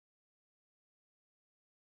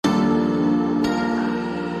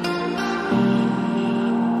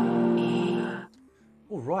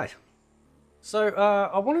Right. So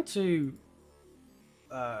I wanted to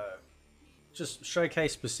just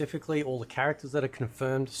showcase specifically all the characters that are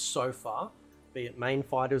confirmed so far, be it main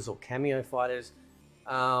fighters or cameo fighters.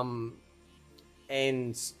 And,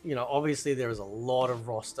 you know, obviously there is a lot of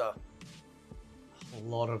the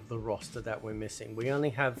roster that we're missing. We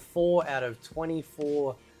only have 4 out of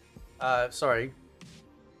 24, 4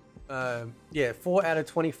 out of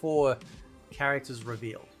 24 characters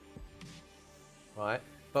revealed, right?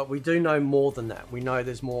 But we do know more than that. We know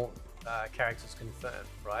there's more characters confirmed,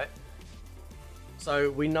 right?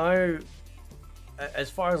 So we know, as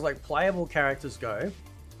far as like playable characters go,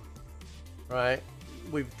 right,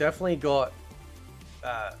 we've definitely got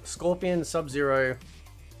Scorpion, Sub-Zero,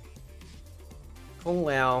 Kung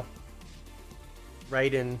Lao,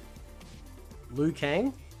 Raiden, Liu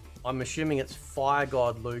Kang. I'm assuming it's Fire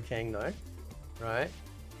God Liu Kang though, right?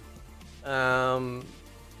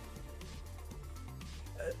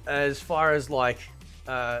 As far as like,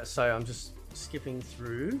 so I'm just skipping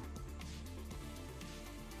through.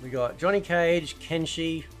 We got Johnny Cage,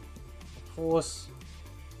 Kenshi, of course.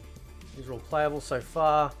 These are all playable so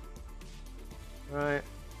far, right?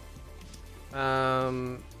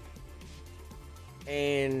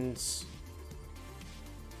 And so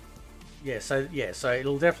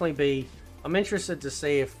it'll definitely be. I'm interested to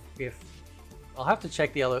see if I'll have to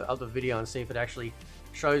check the other video and see if it actually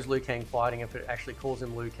shows Liu Kang fighting, if it actually calls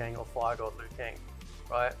him Liu Kang or Fire God Liu Kang,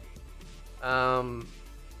 right?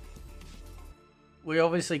 We're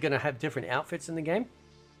obviously going to have different outfits in the game.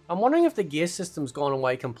 I'm wondering if the gear system's gone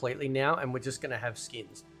away completely now and we're just going to have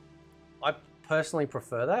skins. I personally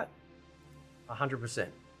prefer that 100%.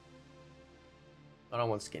 I don't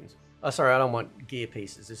want skins. Oh, sorry, I don't want gear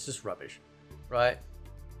pieces. It's just rubbish, right?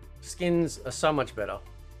 Skins are so much better,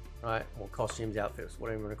 right? Or costumes, outfits,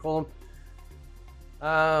 whatever you want to call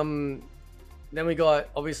them. Then we got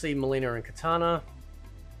obviously Melina and Katana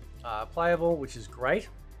playable, which is great.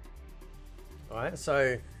 All right,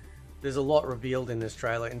 so there's a lot revealed in this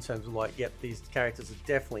trailer in terms of like, yep, these characters are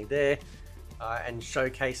definitely there, and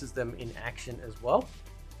showcases them in action as well.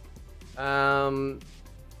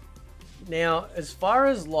 Now, as far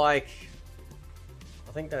as like,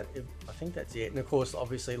 I think that's it. And of course,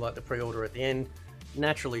 obviously, like the pre-order at the end,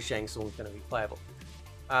 naturally Shang Tsung is going to be playable.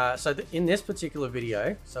 So in this particular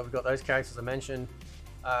video, so we've got those characters I mentioned.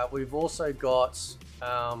 We've also got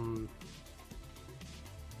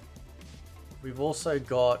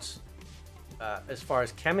as far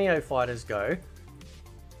as cameo fighters go,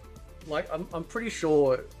 like I'm pretty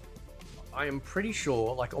sure,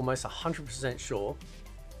 like almost 100% sure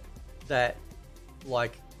that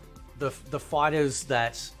like the fighters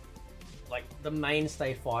that, like the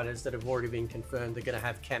mainstay fighters that have already been confirmed, are going to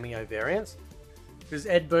have cameo variants. Because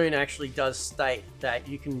Ed Boon actually does state that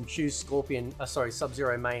you can choose Scorpion,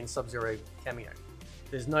 Sub-Zero main, Sub-Zero cameo.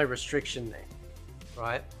 There's no restriction there,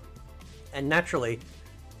 right? And naturally,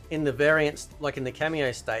 in the variants, like in the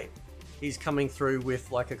cameo state, he's coming through with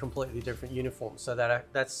like a completely different uniform. So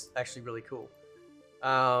that's actually really cool.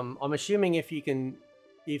 I'm assuming if you can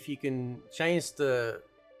change the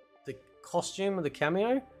costume of the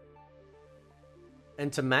cameo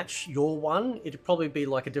and to match your one, it'd probably be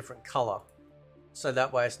like a different color. So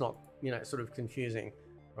that way it's not, you know, sort of confusing,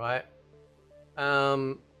 right?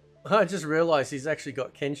 I just realized he's actually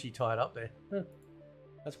got Kenshi tied up there. Huh.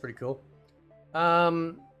 That's pretty cool.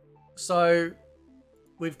 So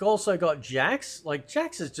we've also got Jax. Like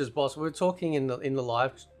Jax is just boss. We were talking in the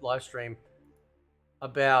live stream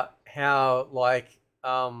about how like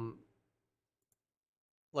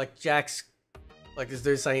Jax, like this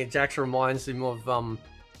dude saying Jax reminds him of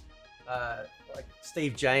like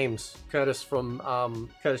Steve James, Curtis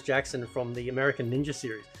Jackson from the American Ninja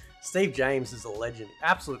series. Steve James is a legend,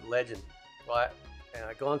 absolute legend, right?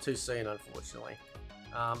 Gone too soon, unfortunately.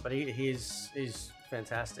 But he's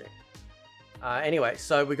fantastic. Anyway,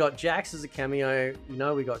 so we got Jax as a cameo. You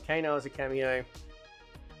know, we got Kano as a cameo.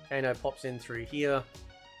 Kano pops in through here.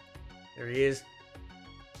 There he is,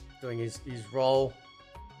 doing his role,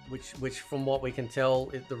 which from what we can tell,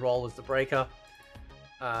 the role is the breaker.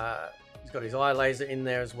 He's got his eye laser in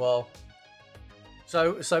there as well.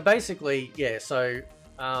 So basically, yeah. So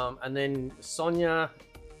and then Sonya,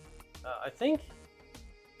 I think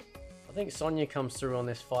Sonya comes through on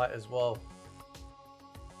this fight as well.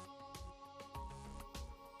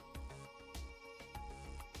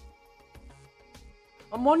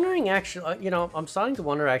 I'm wondering actually, you know, I'm starting to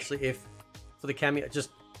wonder actually if for the cameo, just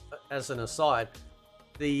as an aside,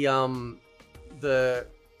 you've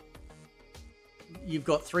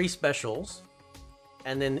got 3 specials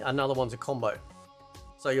and then another one's a combo.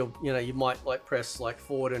 So you might like press like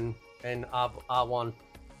forward and R1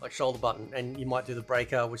 like shoulder button, and you might do the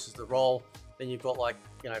breaker, which is the roll. Then you've got like,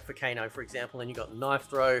 you know, for Kano, for example, then you've got knife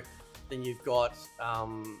throw, then you've got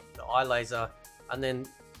the eye laser, and then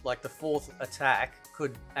like the fourth attack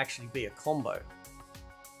could actually be a combo.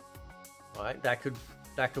 Right? That could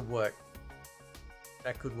work.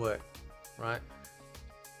 That could work, right?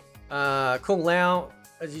 Kung Lao,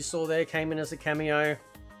 as you saw there, came in as a cameo,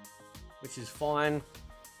 which is fine.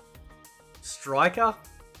 Striker,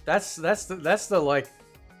 that's the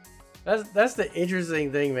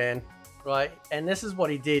interesting thing, man, right? And this is what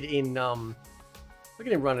he did in look at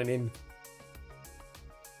him running in.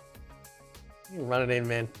 Running in,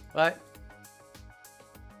 man, right?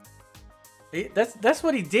 That's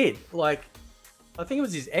what he did. Like, I think it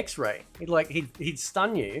was his X-ray. He'd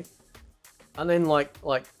stun you, and then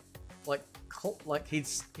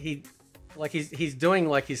he's doing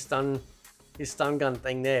like his stun gun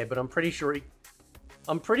thing there. But I'm pretty sure he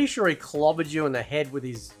clobbered you in the head with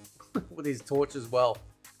his with his torch as well.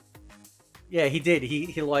 Yeah, he did.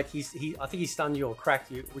 I think he stunned you or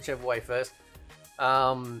cracked you, whichever way first.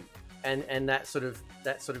 And that sort of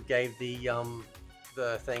gave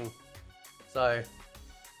the thing. So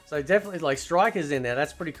definitely, like, Striker's in there.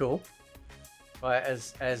 That's pretty cool, right?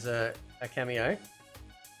 As a cameo.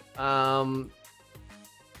 I'm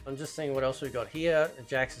just seeing what else we got here.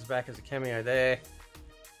 Jax is back as a cameo there.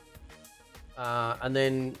 And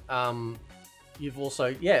then you've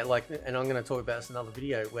also, yeah, like, and I'm going to talk about this in another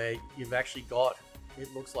video, where you've actually got,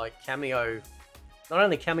 it looks like cameo, not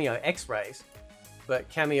only cameo X-rays, but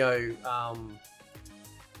cameo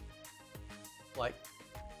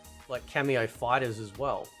like cameo fighters as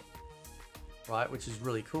well, right? Which is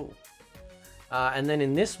really cool. And then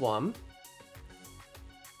in this one,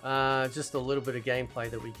 just a little bit of gameplay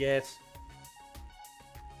that we get.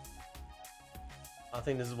 I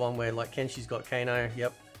think this is one where, like, Kenshi's got Kano,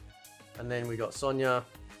 yep. And then we got Sonya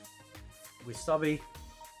with Stubby.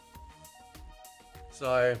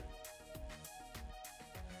 So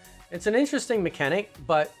it's an interesting mechanic,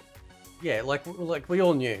 but yeah, like we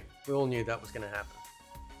all knew that was going to happen.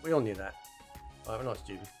 We all knew that. Oh, we're not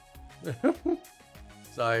stupid.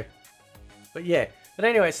 So, but yeah. But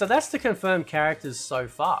anyway, so that's the confirmed characters so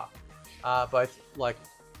far. Both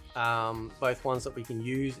ones that we can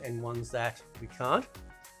use and ones that we can't.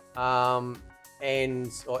 Or in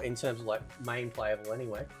terms of like main playable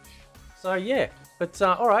anyway. So yeah, but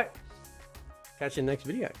all right. Catch you in the next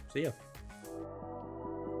video. See ya.